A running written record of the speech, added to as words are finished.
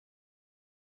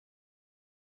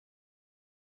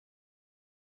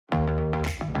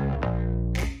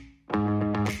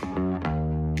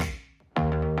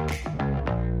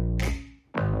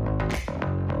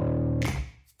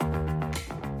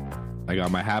I got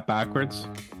my hat backwards,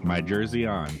 my jersey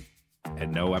on,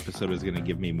 and no episode is going to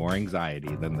give me more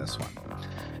anxiety than this one.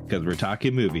 Because we're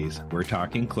talking movies, we're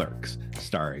talking Clerks,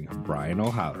 starring Brian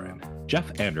O'Halloran,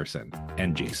 Jeff Anderson,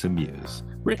 and Jason Mewes.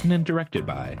 Written and directed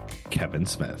by Kevin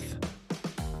Smith.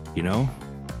 You know,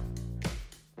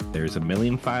 there's a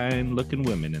million fine-looking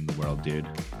women in the world, dude.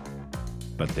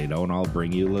 But they don't all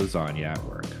bring you lasagna at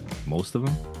work. Most of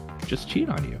them just cheat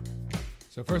on you.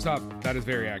 So first off, that is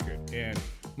very accurate. And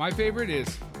my favorite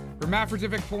is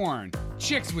hermaphroditic porn.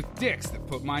 Chicks with dicks that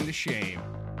put mine to shame.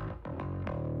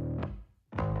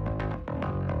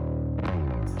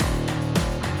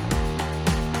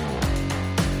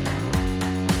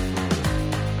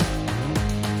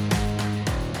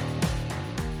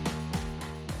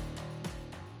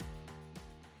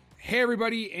 Hey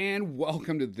everybody, and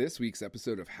welcome to this week's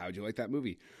episode of How'd You Like That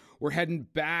Movie? We're heading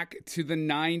back to the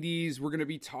 90s. We're going to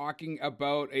be talking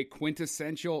about a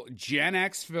quintessential Gen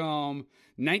X film,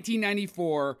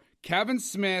 1994, Kevin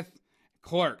Smith,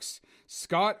 Clerks.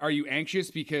 Scott, are you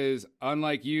anxious? Because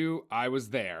unlike you, I was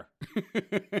there.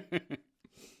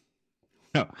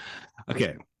 Oh,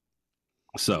 okay.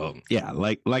 So, yeah,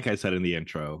 like I said in the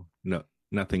intro,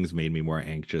 nothing's made me more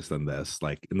anxious than this.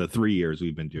 Like in the 3 years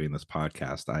we've been doing this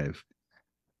podcast,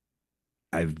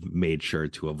 I've made sure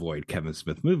to avoid Kevin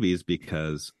Smith movies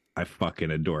because I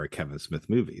fucking adore Kevin Smith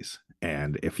movies.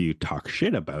 And if you talk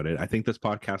shit about it, I think this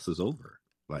podcast is over.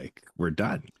 Like, we're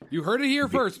done. You heard it here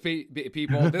first,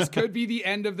 people. This could be the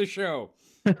end of the show.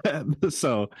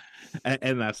 So,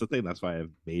 and that's the thing. That's why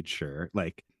I've made sure,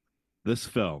 like, this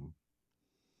film,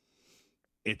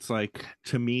 it's like,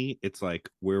 to me, it's like,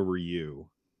 where were you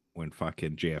when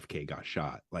fucking JFK got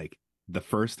shot? Like, the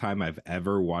first time I've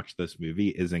ever watched this movie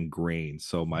is ingrained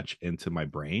so much into my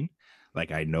brain.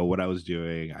 Like, I know what I was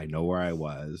doing. I know where I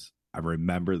was. I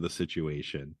remember the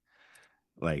situation.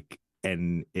 Like,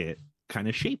 and it kind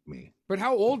of shaped me. But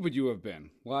how old would you have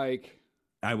been? Like,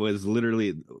 I was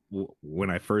literally, when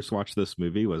I first watched this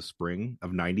movie was spring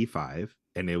of 95,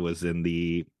 and it was in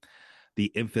the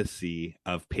infancy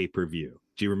of pay-per-view.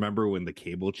 Do you remember when the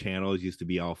cable channels used to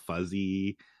be all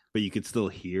fuzzy, but you could still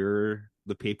hear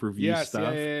the pay-per-view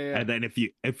stuff? Yeah. And then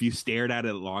if you stared at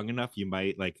it long enough, you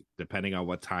might, like, depending on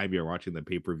what time you're watching the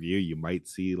pay-per-view, you might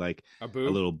see like a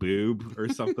little boob or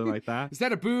something like that. Is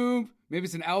that a boob? Maybe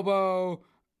it's an elbow.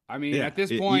 I mean, at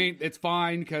this point, it's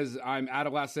fine because I'm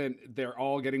adolescent. They're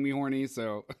all getting me horny,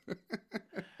 so.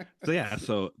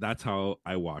 So that's how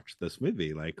I watched this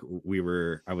movie. Like,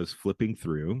 I was flipping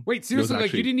through. Wait, seriously?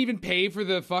 Like, you didn't even pay for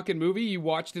the fucking movie? You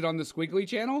watched it on the Squiggly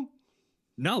channel?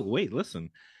 No, wait,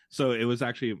 listen. So it was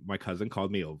actually, my cousin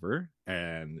called me over,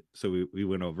 and so we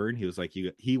went over, and he was like,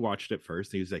 he watched it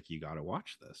first. And he was like, you got to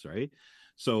watch this, right?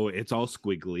 So it's all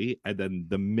squiggly. And then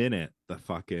the minute the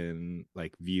fucking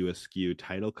like View Askew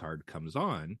title card comes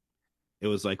on, it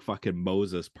was like fucking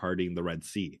Moses parting the Red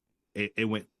Sea. It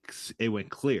went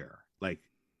clear. Like,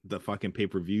 the fucking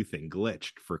pay-per-view thing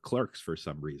glitched for Clerks for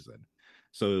some reason.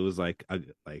 So it was like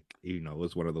it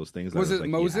was one of those things. Was it like,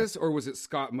 Moses or was it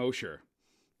Scott Mosher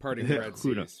parting the Red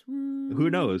Seas? Who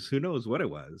knows what it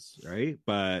was, right?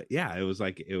 But yeah, it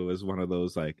was one of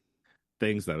those like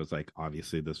things that was like,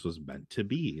 obviously this was meant to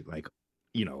be. Like,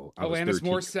 Alanis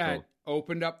Morissette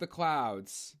opened up the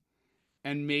clouds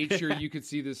and made sure you could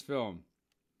see this film.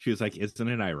 She was like, isn't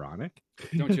it ironic?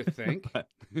 Don't you think?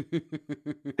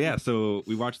 Yeah, so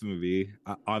we watched the movie.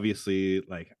 Obviously,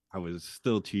 like, I was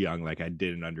still too young. Like, I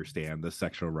didn't understand the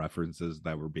sexual references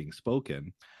that were being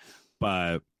spoken.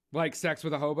 But like sex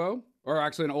with a hobo? Or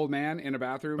actually an old man in a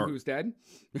bathroom who's dead?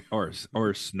 Or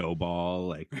Snowball,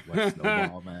 like what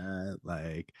Snowball meant.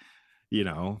 Like,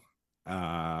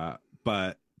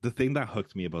 but the thing that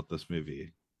hooked me about this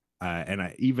movie, and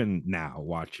I even now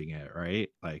watching it, right?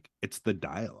 Like, it's the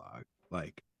dialogue.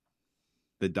 Like,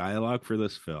 the dialogue for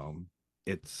this film,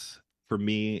 it's, for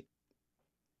me,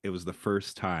 it was the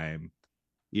first time,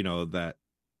 that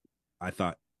I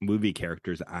thought movie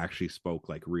characters actually spoke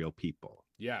like real people.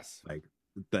 Yes. Like,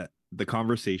 the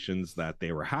conversations that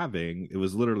they were having, it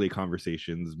was literally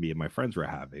conversations me and my friends were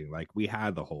having. Like, we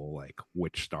had the whole, like,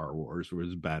 which Star Wars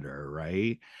was better,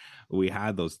 right? We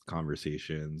had those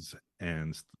conversations,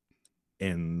 and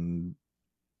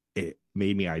it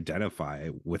made me identify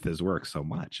with his work so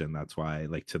much. And that's why,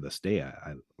 like, to this day,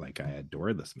 I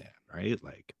adore this man, right?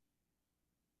 Like,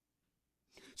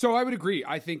 so I would agree.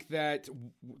 I think that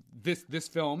this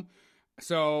film,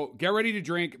 so get ready to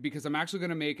drink, because I'm actually going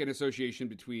to make an association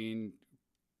between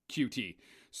QT.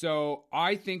 So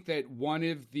I think that one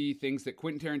of the things that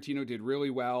Quentin Tarantino did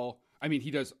really well, I mean, he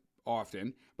does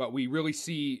often, but we really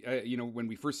see, when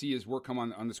we first see his work come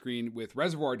on the screen with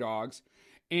Reservoir Dogs,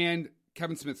 and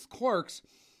Kevin Smith's Clerks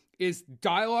is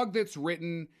dialogue that's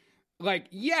written like,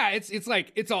 yeah, it's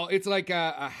like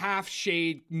a half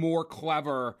shade more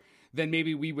clever than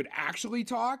maybe we would actually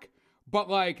talk. But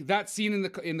like that scene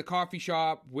in the coffee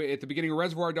shop at the beginning of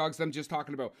Reservoir Dogs, them just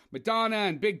talking about Madonna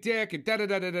and Big Dick and da da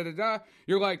da da da da.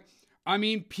 You're like, I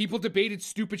mean, people debated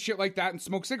stupid shit like that and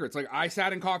smoked cigarettes. Like I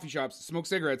sat in coffee shops, smoked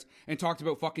cigarettes, and talked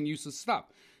about fucking useless stuff.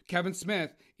 Kevin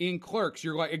Smith in Clerks,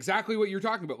 you're like exactly what you're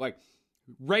talking about. Like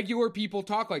regular people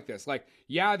talk like this. Like,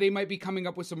 yeah, they might be coming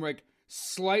up with some like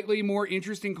slightly more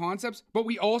interesting concepts, but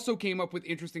we also came up with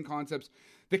interesting concepts.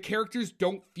 The characters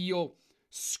don't feel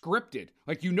scripted.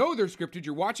 Like, you know they're scripted.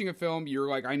 You're watching a film. You're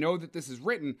like, I know that this is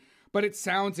written, but it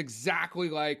sounds exactly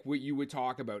like what you would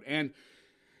talk about. And,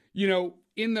 you know,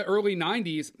 in the early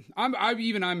 90s, I'm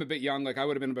a bit young. Like, I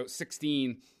would have been about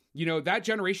 16. You know, that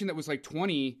generation that was like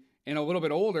 20 and a little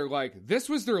bit older, like, this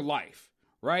was their life,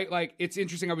 right? Like, it's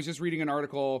interesting. I was just reading an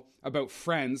article about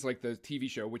Friends, like the TV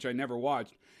show, which I never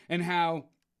watched, and how...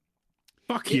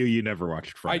 Fuck you, you never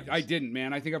watched Friends. I didn't,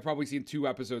 man. I think I've probably seen 2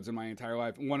 episodes in my entire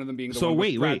life. One of them being the one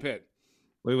with Brad Pitt.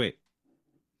 Wait.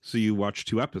 So you watched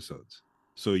 2 episodes.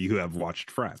 So you have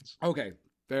watched Friends. Okay,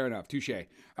 fair enough. Touche.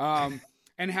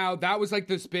 And how that was like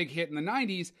this big hit in the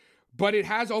 90s, but it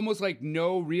has almost like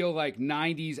no real like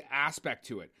 90s aspect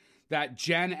to it. That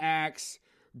Gen X,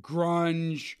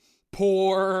 grunge,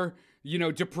 poor, you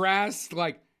know, depressed,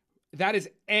 like that is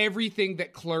everything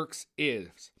that Clerks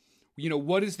is. You know,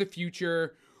 what is the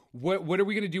future? What are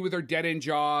we going to do with our dead-end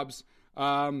jobs?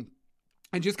 And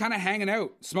just kind of hanging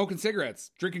out, smoking cigarettes,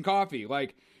 drinking coffee.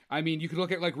 Like, I mean, you could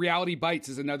look at like Reality Bites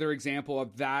as another example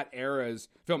of that era's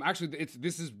film. Actually,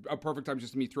 this is a perfect time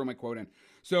just to me throw my quote in.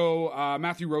 So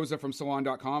Matthew Rosa from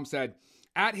Salon.com said,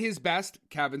 at his best,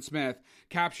 Kevin Smith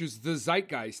captures the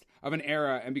zeitgeist of an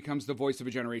era and becomes the voice of a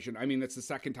generation. I mean, that's the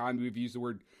second time we've used the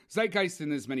word zeitgeist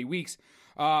in as many weeks.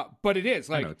 But it is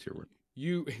like... I know it's your word.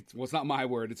 It's not my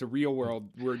word. It's a real world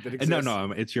word that exists.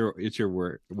 No, it's your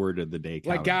word of the day.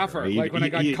 Like gaffer, right? Like when I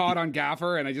got caught on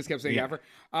gaffer and I just kept saying gaffer.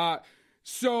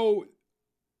 So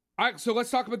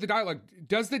let's talk about the dialogue.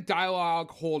 Does the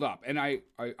dialogue hold up? And I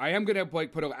am gonna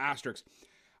like put an asterisk.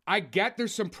 I get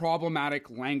there's some problematic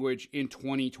language in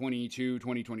 2022,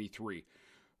 2023,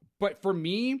 but for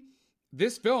me,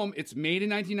 this film, it's made in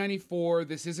 1994.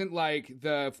 This isn't like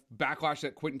the backlash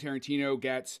that Quentin Tarantino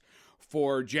gets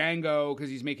for Django, because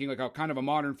he's making like a kind of a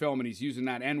modern film and he's using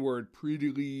that N-word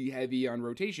pretty heavy on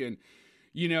rotation.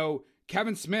 You know,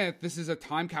 Kevin Smith, this is a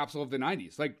time capsule of the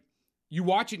 90s. Like, you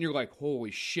watch it and you're like,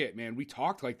 holy shit, man, we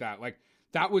talked like that. Like,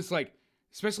 that was like,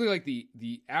 especially like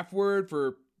the F word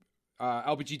for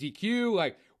LGBTQ,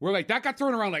 like, we're like, that got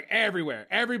thrown around like everywhere.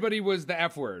 Everybody was the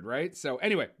F word, right? So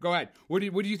anyway, go ahead. What do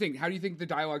you think? How do you think the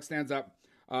dialogue stands up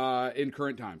in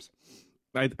current times?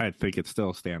 I think it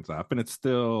still stands up, and it's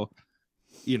still...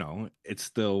 you know, it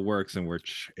still works in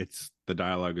which the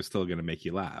dialogue is still going to make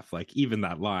you laugh. Like even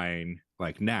that line,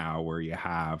 like now where you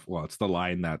have, well, it's the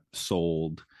line that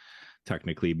sold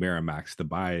technically Miramax to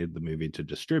buy the movie to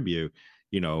distribute,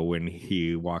 you know, when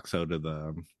he walks out of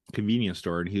the convenience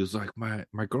store and he was like, my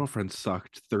girlfriend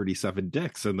sucked 37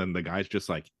 dicks. And then the guy's just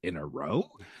like, in a row?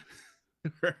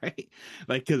 Right?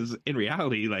 Like, because in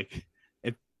reality, like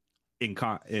if in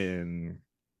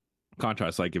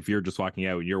contrast, like if you're just walking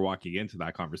out and you're walking into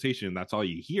that conversation, that's all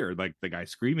you hear, like the guy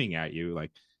screaming at you, like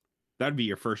that'd be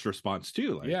your first response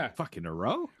too. Like, yeah, fucking a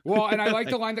row. Well, and I like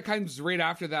the line that comes right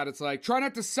after that. It's like, try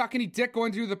not to suck any dick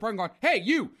going through the parking lot. Hey,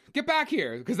 you get back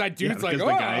here, because that dude's like, oh.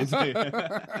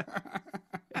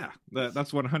 Yeah,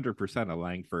 that's 100% a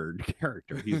Langford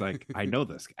character. He's like, I know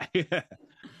this guy.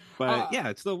 But yeah,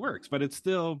 it still works. But it's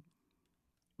still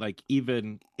like,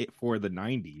 even it for the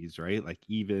 90s, right? Like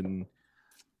even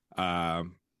how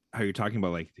you're talking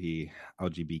about like the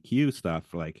LGBTQ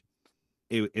stuff, like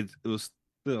it was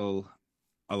still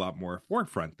a lot more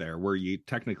forefront there, where you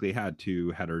technically had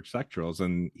 2 heterosexuals,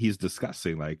 and he's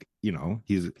discussing, like, you know,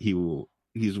 he's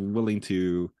willing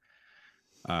to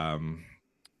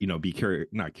you know, be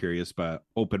not curious, but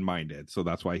open-minded. So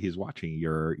that's why he's watching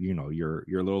your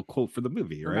little quote for the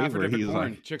movie, right? Where he's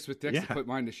like, chicks with dicks to put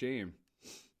mine to shame.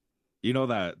 You know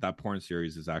that porn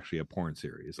series is actually a porn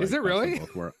series. Like, is it really?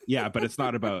 Yeah, but it's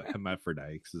not about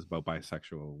hermaphrodites. It's about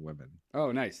bisexual women.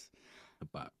 Oh, nice.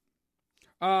 But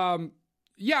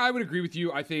yeah, I would agree with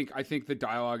you. I think the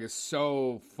dialogue is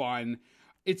so fun.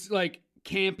 It's like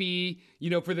campy,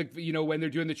 you know, for the, you know, when they're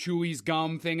doing the Chewy's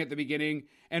gum thing at the beginning,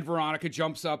 and Veronica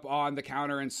jumps up on the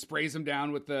counter and sprays him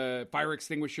down with the fire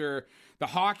extinguisher. The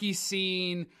hockey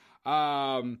scene.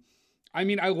 I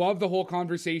mean, I love the whole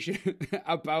conversation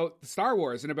about Star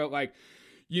Wars and about, like,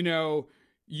 you know,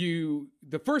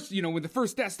 the first, when the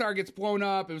first Death Star gets blown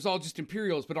up, it was all just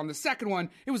Imperials, but on the second one,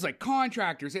 it was like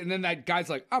contractors, and then that guy's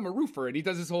like, I'm a roofer, and he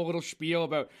does this whole little spiel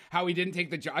about how he didn't take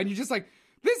the job, and you're just like,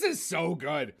 this is so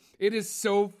good. It is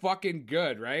so fucking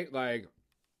good, right? Like,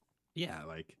 yeah,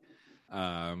 like,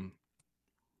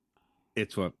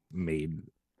 it's what made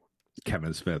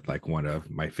Kevin Smith like one of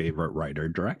my favorite writer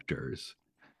directors,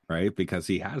 right? Because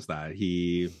he has that.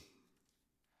 He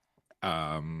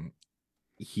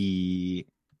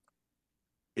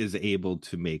is able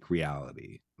to make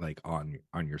reality like on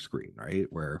your screen, right?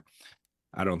 Where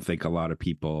I don't think a lot of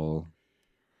people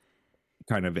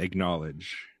kind of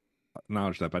acknowledge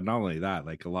that. But not only that,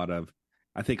 like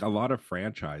I think a lot of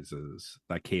franchises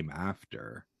that came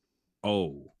after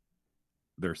owe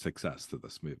their success to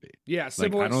this movie. Yeah,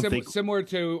 similar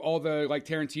to all the like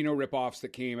Tarantino ripoffs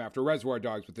that came after Reservoir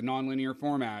Dogs with the non-linear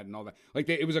format and all that. Like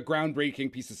it was a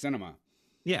groundbreaking piece of cinema.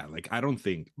 Yeah, like I don't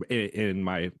think, in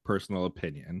my personal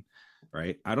opinion,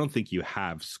 right? I don't think you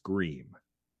have Scream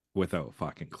without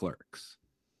fucking Clerks.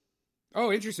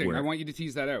 Oh, interesting. I want you to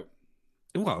tease that out.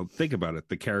 Well, think about it.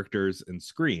 The characters in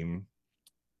Scream,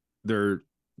 they're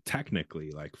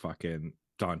technically like fucking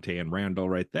Dante and Randall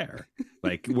right there.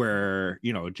 Like where,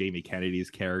 Jamie Kennedy's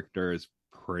character is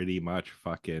pretty much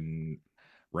fucking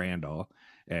Randall,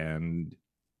 and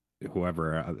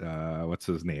whoever, what's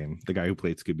his name? The guy who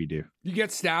played Scooby-Doo. You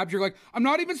get stabbed, you're like, I'm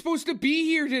not even supposed to be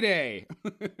here today.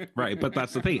 Right, but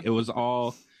that's the thing. It was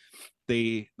all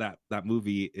that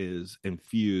movie is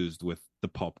infused with the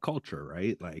pulp culture,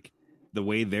 right? Like the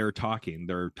way they're talking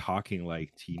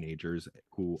like teenagers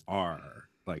who are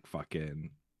like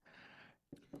fucking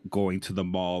going to the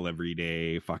mall every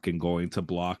day, fucking going to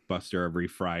Blockbuster every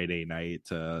Friday night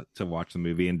to watch the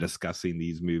movie and discussing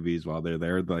these movies while they're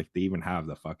there. Like they even have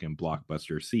the fucking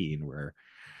Blockbuster scene where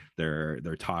they're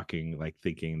talking, like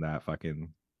thinking that fucking,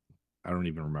 I don't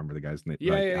even remember the guy's name,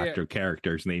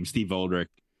 character's name, Steve Aldrich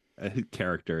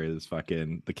character is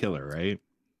fucking the killer, right?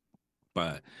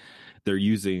 But they're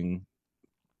using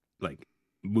like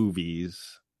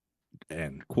movies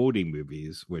and quoting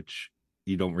movies, which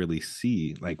you don't really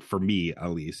see, like for me at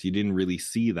least, you didn't really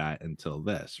see that until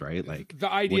this, right? Like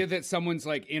the idea that someone's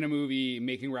like in a movie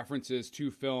making references to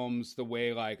films the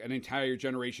way like an entire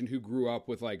generation who grew up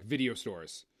with like video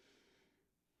stores.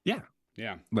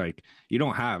 Yeah, like you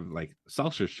don't have like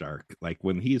Salsa Shark, like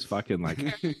when he's fucking like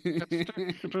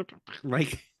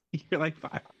like you're like,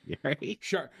 right?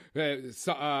 Shark,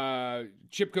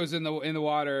 Chip goes in the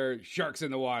water, shark's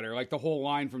in the water, like the whole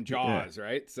line from Jaws,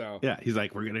 right? So yeah, he's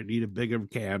like, we're gonna need a bigger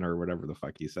can or whatever the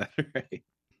fuck he said, right?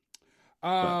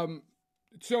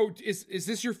 So is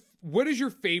this what is your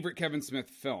favorite Kevin Smith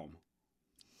film?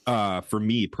 For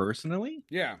me personally,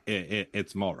 yeah,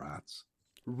 it's Mallrats.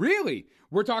 Really?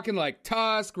 We're talking like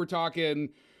Tusk, we're talking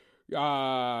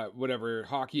whatever,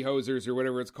 hockey hosers or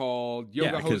whatever it's called,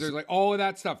 yoga hosers, like all of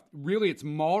that stuff. Really, it's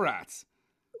Mallrats.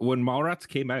 When Mallrats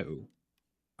came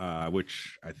out,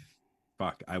 which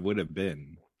I would have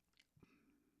been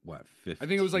what, 15? I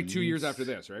think it was like 2 years after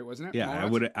this, right? Wasn't it? Yeah,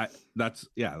 Mallrats?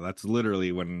 That's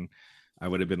literally when I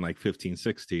would have been like 15,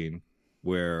 16,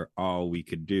 where all we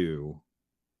could do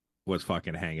was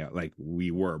fucking hang out. Like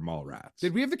we were Mallrats.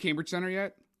 Did we have the Cambridge Center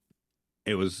yet?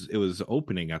 It was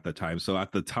opening at the time. So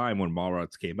at the time when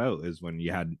Mallrats came out is when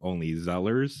you had only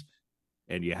Zellers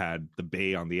and you had the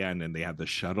bay on the end and they had the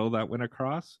shuttle that went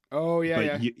across. Oh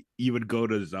yeah. But you would go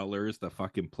to Zellers to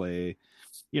fucking play,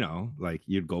 like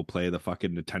you'd go play the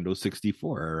fucking Nintendo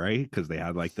 64, right? Because they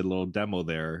had like the little demo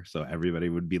there. So everybody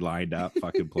would be lined up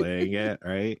fucking playing it,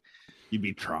 right? You'd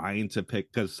be trying to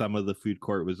pick, because some of the food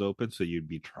court was open, so you'd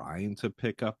be trying to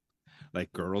pick up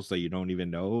like girls that you don't even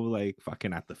know, like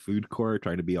fucking at the food court,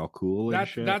 trying to be all cool and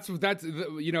shit. That's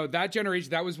that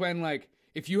generation. That was when like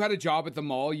if you had a job at the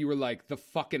mall, you were like the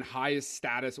fucking highest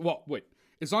status. Well, wait,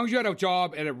 as long as you had a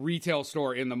job at a retail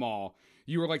store in the mall,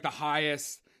 you were like the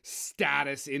highest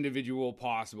status individual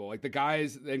possible. Like the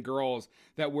guys and girls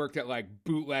that worked at like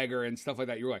Bootlegger and stuff like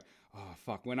that, you were like, oh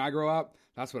fuck, when I grow up,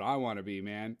 that's what I want to be,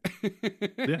 man.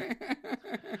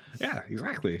 Yeah,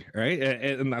 exactly, right.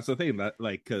 And that's the thing, that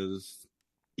like, because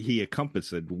he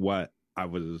encompassed what I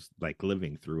was like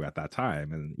living through at that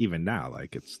time, and even now,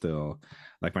 like it's still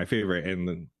like my favorite.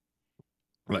 And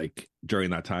like during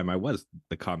that time, I was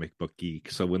the comic book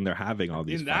geek. So when they're having all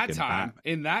these in that time,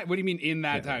 what do you mean in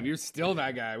that time? You're still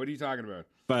that guy. What are you talking about?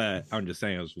 But I'm just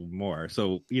saying it was more.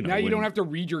 So now you don't have to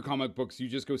read your comic books. You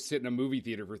just go sit in a movie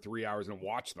theater for 3 hours and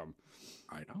watch them.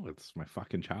 I know, it's my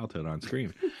fucking childhood on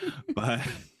screen. But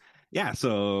yeah,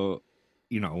 so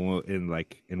in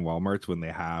Walmart's when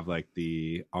they have like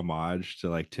the homage to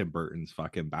like Tim Burton's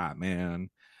fucking Batman,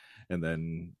 and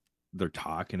then they're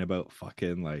talking about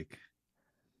fucking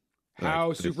How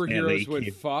the Stan Lee superheroes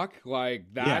would fuck, like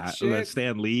that yeah, the shit.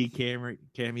 Stan Lee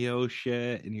cameo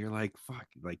shit, and you're like, fuck,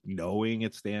 like knowing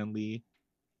it's Stan Lee.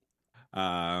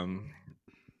 Um,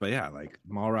 but yeah, like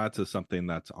Mallrats is something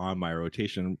that's on my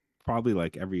rotation. Probably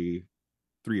like every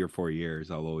 3 or 4 years,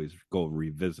 I'll always go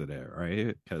revisit it,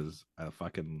 right? Because I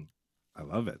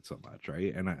love it so much,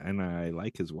 right? And I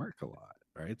like his work a lot,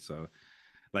 right? So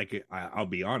like I'll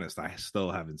be honest, I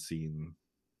still haven't seen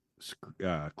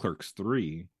Clerks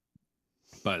 3,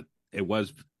 but it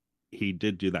was he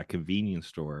did do that convenience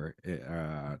store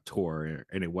tour,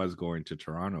 and it was going to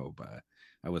Toronto, but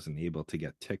I wasn't able to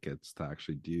get tickets to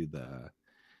actually do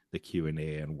the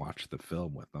Q&A and watch the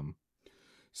film with them.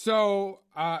 So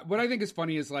what I think is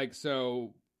funny is like,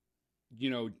 so, you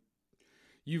know,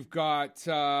 you've got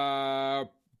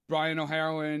Brian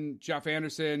O'Halloran, Jeff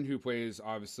Anderson, who plays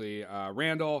obviously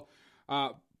Randall.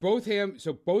 Both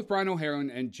Brian O'Halloran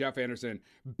and Jeff Anderson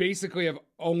basically have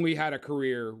only had a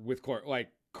career with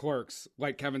Clerks,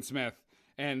 like Kevin Smith,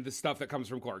 and the stuff that comes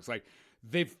from Clerks. Like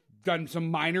they've done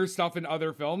some minor stuff in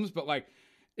other films, but like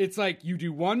it's like you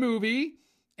do one movie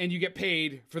and you get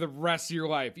paid for the rest of your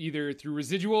life, either through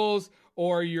residuals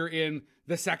or you're in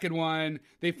the second one.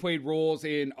 They've played roles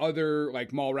in other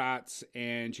like Mallrats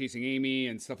and Chasing Amy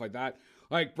and stuff like that.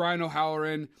 Like Brian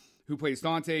O'Halloran, who plays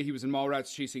Dante, he was in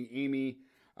Mallrats, Chasing Amy.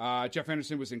 Jeff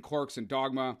Anderson was in Clerks and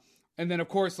Dogma. And then of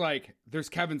course, like there's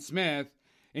Kevin Smith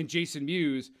and Jason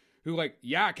Mewes, who like,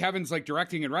 yeah, Kevin's like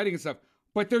directing and writing and stuff,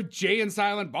 but they're Jay and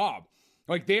Silent Bob.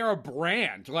 Like they are a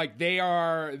brand. Like they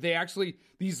actually,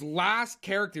 these last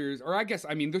characters, or I guess,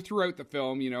 I mean, they're throughout the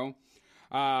film, you know,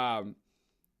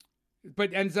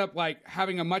 but ends up like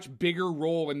having a much bigger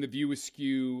role in the View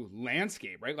Askew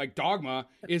landscape, right? Like Dogma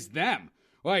is them.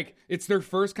 Like it's their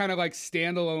first kind of like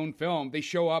standalone film. They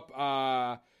show up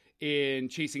in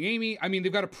Chasing Amy. I mean,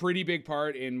 they've got a pretty big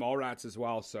part in Mallrats as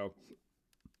well. So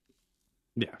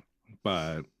yeah,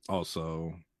 but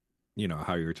also, you know,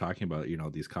 how you're talking about, you know,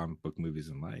 these comic book movies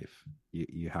in life,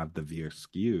 you have the View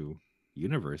Askew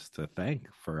universe to thank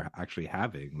for actually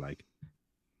having like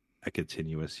a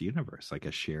continuous universe, like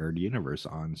a shared universe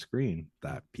on screen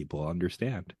that people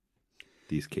understand.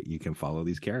 You can follow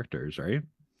these characters, right?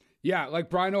 Yeah, like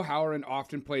Brian O'Halloran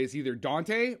often plays either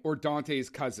Dante or Dante's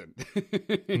cousin.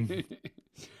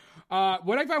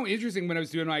 What I found interesting when I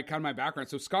was doing my background,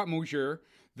 so Scott Mosier,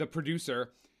 the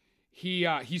producer,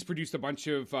 he's produced a bunch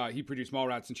of he produced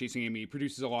Mallrats and Chasing Amy. He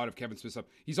produces a lot of Kevin Smith stuff.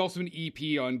 He's also an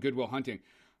EP on Good Will Hunting,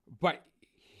 but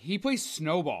he plays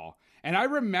Snowball, and I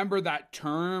remember that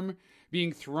term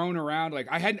being thrown around. Like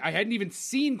I hadn't even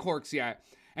seen Clerks yet,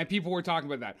 and people were talking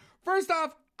about that. First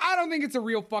off, I don't think it's a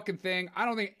real fucking thing. I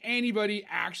don't think anybody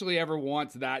actually ever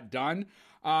wants that done.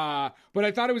 But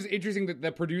I thought it was interesting that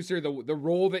the producer, the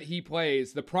role that he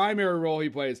plays, the primary role he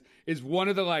plays, is one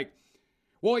of the like.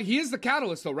 Well, he is the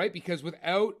catalyst, though, right? Because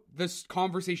without this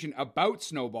conversation about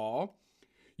Snowball,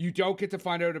 you don't get to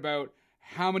find out about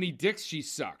how many dicks she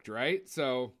sucked, right?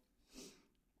 So,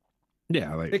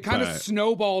 yeah, like it kind of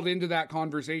snowballed into that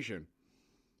conversation,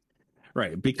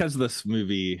 right? Because this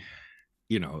movie,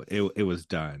 you know, it was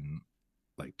done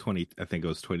like 20. I think it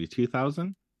was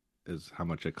 22,000 is how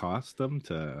much it cost them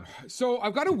to. So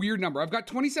I've got a weird number. I've got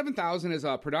 27,000 as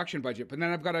a production budget, but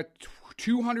then I've got a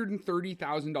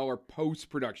 $230,000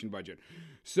 post-production budget.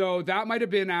 So that might have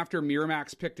been after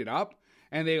Miramax picked it up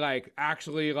and they like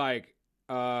actually like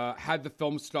had the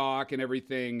film stock and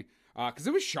everything, because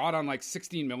it was shot on like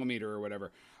 16 millimeter or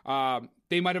whatever.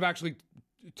 They might have actually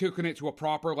taken it to a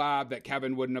proper lab that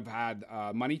Kevin wouldn't have had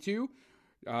money to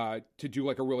do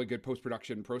like a really good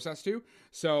post-production process to.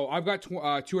 So I've got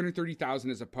 230,000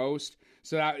 as a post.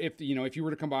 So that if you were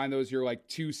to combine those, you're like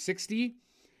 260,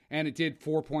 and it did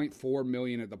 4.4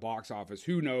 million at the box office.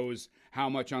 Who knows how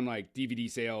much on like DVD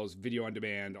sales, video on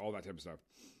demand, all that type of stuff.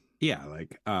 Yeah,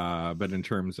 like but in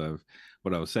terms of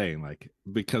what I was saying, like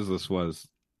because this was,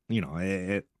 you know,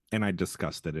 it, and I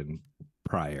discussed it in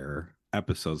prior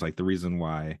episodes, like the reason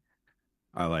why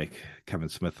I like Kevin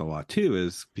Smith a lot too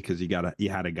is because you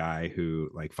had a guy who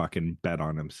like fucking bet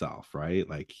on himself, right?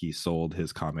 Like he sold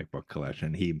his comic book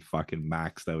collection. He fucking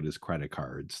maxed out his credit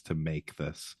cards to make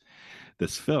this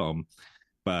film.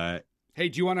 But hey,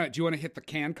 do you want to hit the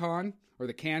CanCon or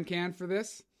the Can for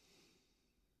this?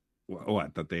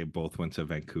 What, that they both went to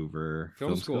Vancouver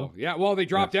Film school? Yeah, well, they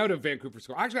dropped out of Vancouver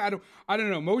school. Actually, I don't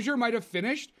know. Mosier might have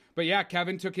finished, but yeah,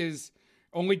 Kevin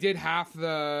only did half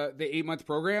the 8-month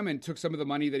program and took some of the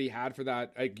money that he had for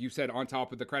that, like you said, on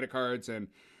top of the credit cards and,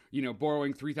 you know,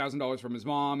 borrowing $3,000 from his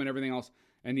mom and everything else.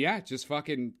 And yeah, just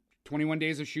fucking 21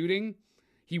 days of shooting.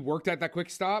 He worked at that Quick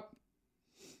Stop.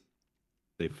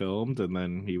 they filmed, and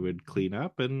then he would clean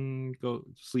up and go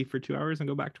sleep for 2 hours and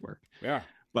go back to work. Yeah.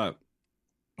 But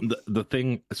the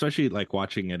thing, especially like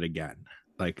watching it again,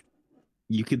 like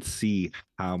you could see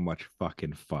how much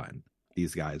fucking fun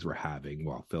these guys were having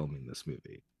while filming this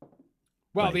movie.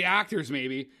 Well, Like, the actors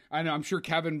maybe. I know. I'm sure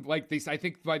Kevin, like they. I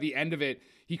think by the end of it,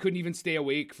 he couldn't even stay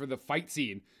awake for the fight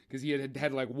scene because he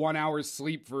had like 1 hour's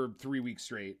sleep for 3 weeks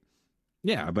straight.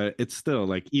 yeah, but it's still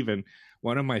like, even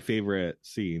one of my favorite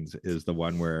scenes is the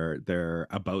one where they're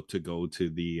about to go to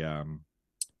the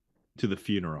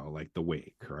funeral, like the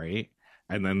wake, right?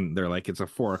 And then they're like, it's a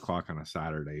 4 o'clock on a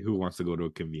Saturday. Who wants to go to a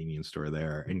convenience store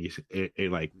there? And it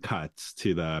like cuts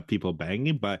to the people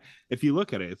banging. But if you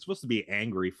look at it, it's supposed to be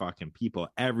angry fucking people.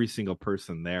 Every single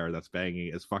person there that's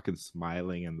banging is fucking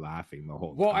smiling and laughing the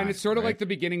whole Well, time. and it's sort of right? like the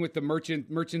beginning with the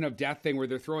merchant of death thing where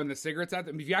they're throwing the cigarettes at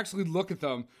them. If you actually look at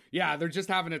them, yeah, they're just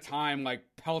having a time like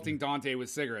pelting Dante with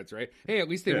cigarettes, right? Hey, at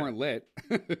least they weren't lit.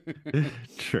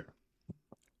 True.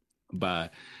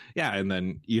 But yeah, and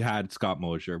then you had Scott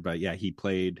Mosier, but yeah, he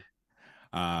played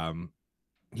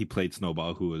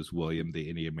Snowball, who was William the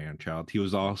Indian Man Child. He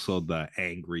was also the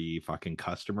angry fucking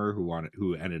customer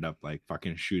who ended up like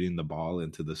fucking shooting the ball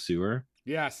into the sewer.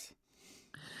 Yes.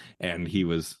 And he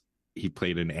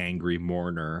played an angry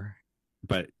mourner.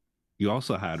 But you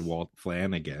also had Walt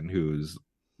Flanagan, who's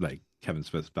like Kevin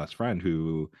Smith's best friend,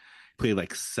 who played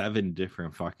like 7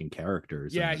 different fucking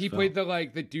characters. Yeah, he played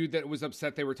the dude that was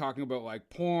upset they were talking about like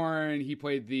porn. He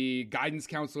played the guidance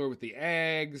counselor with the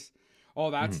eggs, all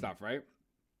that stuff, right?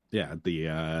 Yeah,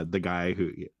 the guy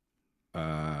who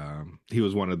he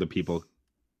was one of the people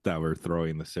that were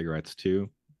throwing the cigarettes too.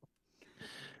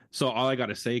 So all I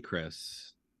gotta say,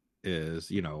 Chris,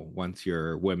 is, once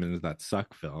your Women's That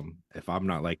Suck film, if I'm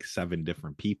not like 7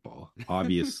 different people,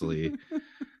 obviously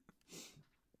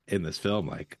in this film,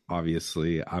 like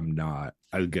obviously I'm not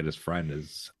as good as friend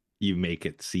as you make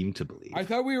it seem to believe. I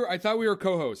thought we were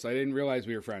co-hosts. I didn't realize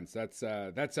we were friends. That's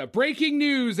breaking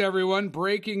news, everyone.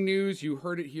 Breaking news. You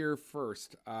heard it here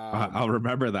first. I'll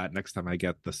remember that next time I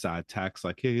get the sad text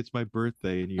like, hey, it's my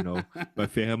birthday and my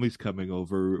family's coming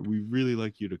over. We really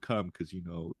like you to come because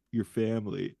your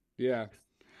family. Yeah.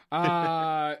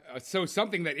 So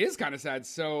something that is kind of sad.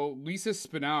 So Lisa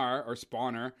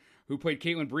Spawner, who played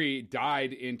Caitlin Bree,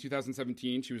 died in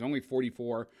 2017. She was only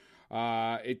 44.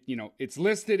 It's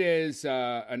listed as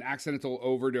an accidental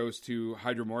overdose to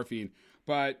hydromorphine,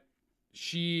 but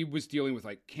she was dealing with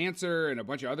like cancer and a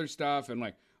bunch of other stuff, and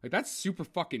like that's super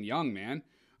fucking young, man.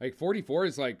 Like 44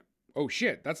 is like, oh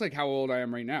shit, that's like how old I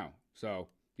am right now. So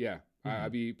yeah,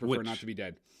 I'd prefer not to be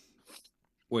dead.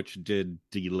 Which did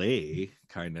delay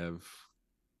kind of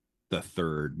the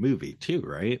third movie too,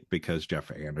 right? Because Jeff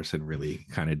Anderson really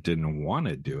kind of didn't want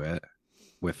to do it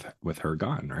with her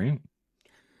gone, right?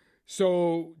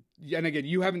 So, and again,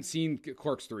 you haven't seen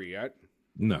Clerks 3 yet?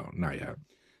 No, not yet.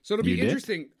 So it'll be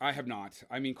interesting. I have not.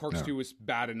 I mean, Clerks 2 was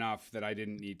bad enough that I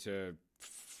didn't need to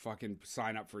fucking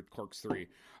sign up for Clerks 3.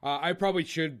 I probably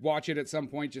should watch it at some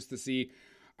point just to see.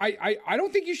 I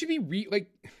don't think you should be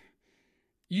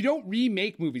you don't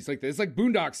remake movies like this. It's like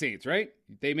Boondock Saints, right?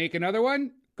 They make another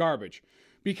one, garbage.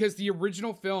 Because the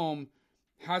original film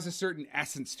has a certain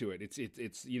essence to it.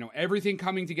 It's everything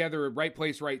coming together at right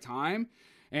place, right time.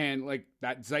 And like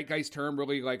that zeitgeist term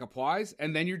really like applies.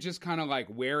 And then you're just kind of like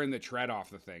wearing the tread off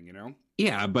the thing,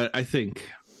 Yeah, but I think,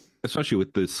 especially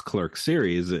with this Clerk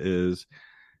series,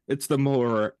 it's the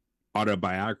more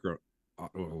autobiographical.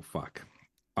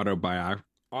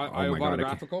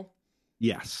 Autobiographical?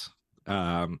 Yes.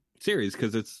 Series,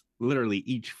 because it's literally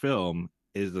each film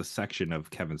is a section of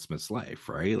Kevin Smith's life,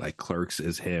 right? Like Clerks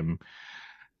is him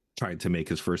trying to make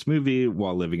his first movie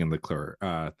while living in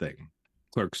the thing.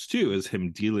 Clerks 2 is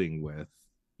him dealing with,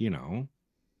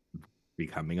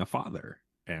 becoming a father.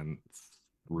 And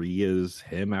 3 is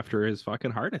him after his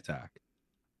fucking heart attack.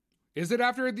 Is it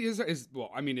after his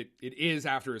well, I mean, it is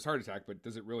after his heart attack, but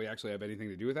does it really actually have anything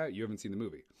to do with that? You haven't seen the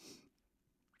movie.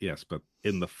 Yes, but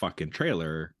in the fucking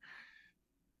trailer,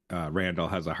 Randall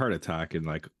has a heart attack and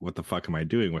like, what the fuck am I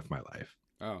doing with my life?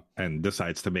 Oh. And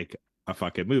decides to make a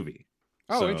fucking movie.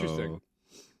 Oh, interesting.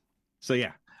 So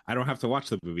yeah, I don't have to watch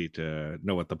the movie to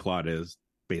know what the plot is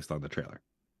based on the trailer.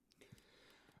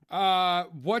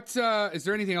 What is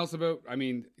there anything else about? I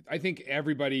mean, I think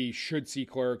everybody should see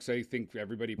Clerks. I think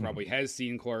everybody probably has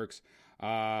seen Clerks.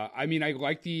 I mean, I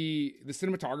like the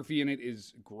cinematography in it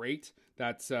is great.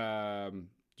 That's the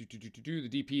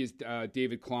DP is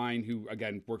David Klein, who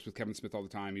again works with Kevin Smith all the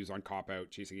time. He was on Cop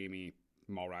Out, Chasing Amy,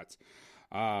 Mallrats.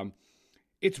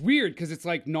 It's weird because it's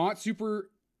like not super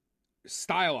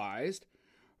stylized,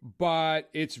 but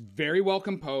it's very well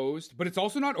composed, but it's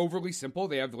also not overly simple.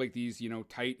 They have like these,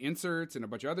 tight inserts and a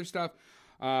bunch of other stuff.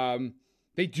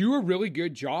 They do a really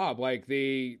good job. Like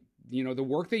the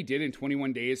work they did in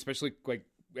 21 days, especially like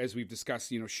as we've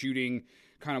discussed, shooting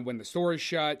kind of when the store is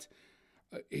shut.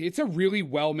 It's a really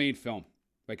well-made film.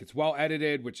 Like it's well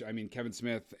edited, which I mean, Kevin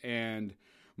Smith and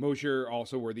Mosher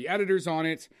also were the editors on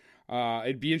it.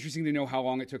 It'd be interesting to know how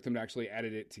long it took them to actually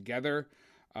edit it together.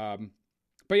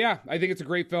 But yeah, I think it's a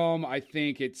great film. I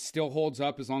think it still holds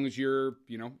up as long as you're,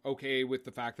 okay with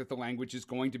the fact that the language is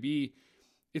going to be,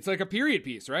 it's like a period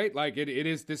piece, right? Like it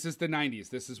is, this is the 90s.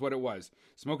 This is what it was.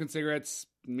 Smoking cigarettes,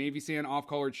 maybe saying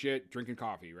off-colored shit, drinking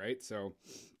coffee, right? So,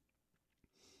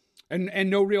 and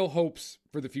no real hopes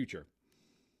for the future.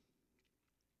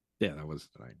 Yeah, that was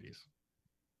the 90s.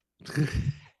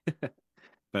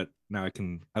 But now I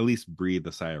can at least breathe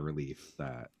a sigh of relief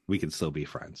that we can still be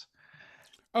friends.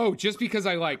 Oh, just because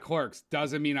I like Clerks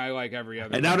doesn't mean I like every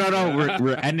other. No.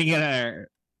 We're ending it.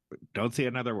 Don't say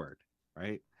another word,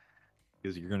 right?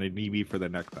 Because you're going to need me for the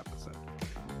next episode.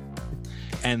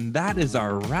 And that is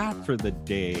our wrap for the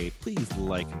day. Please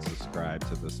like and subscribe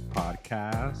to this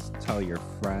podcast. Tell your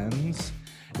friends.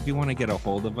 If you want to get a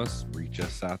hold of us, reach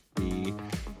us at the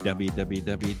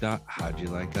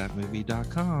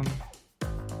www.howdyoulikethatmovie.com.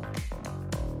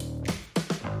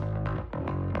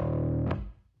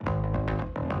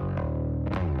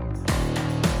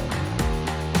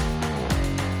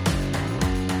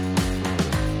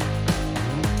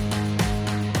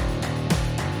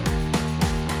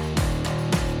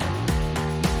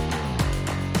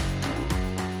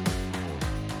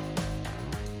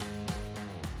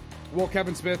 Well,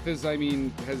 Kevin Smith has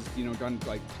done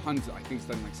like tons. I think he's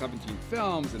done like 17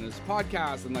 films and his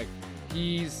podcast, and like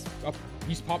he's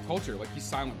pop culture. Like he's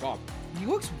Silent Bob. He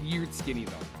looks weird skinny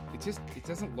though. It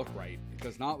doesn't look right. It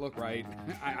does not look right.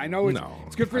 I know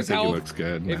it's good for his health. He looks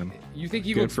good, man. You think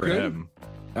he looks good for him?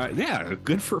 Yeah,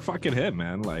 good for fucking him,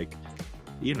 man. Like,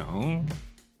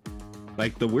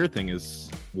 like the weird thing is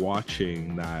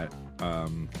watching that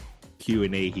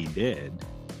Q&A he did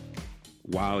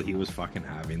while he was fucking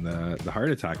having the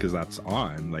heart attack, because that's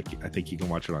on, like, I think you can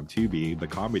watch it on Tubi, the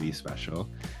comedy special,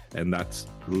 and that's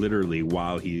literally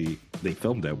while they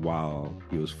filmed it while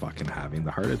he was fucking having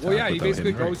the heart attack. Well, yeah, he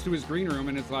basically goes to his green room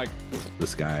and it's like,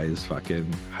 this guy is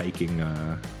fucking hiking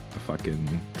a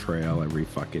fucking trail every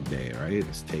fucking day, right?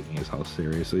 He's taking his health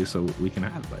seriously, so we can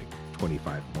have like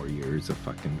 25 more years of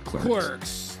fucking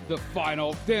Clerks. The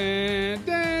final.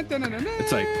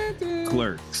 It's like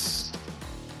Clerks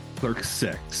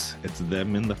 6. It's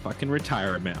them in the fucking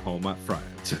retirement home up front.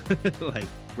 Like,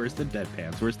 where's the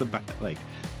deadpans? Where's the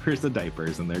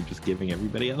diapers? And they're just giving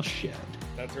everybody else shit.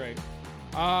 That's right.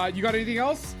 You got anything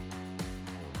else?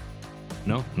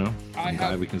 No. I'm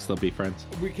glad we can still be friends.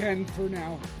 We can for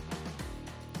now.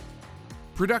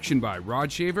 Production by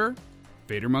Rod Shaver,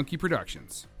 Vader Monkey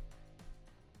Productions.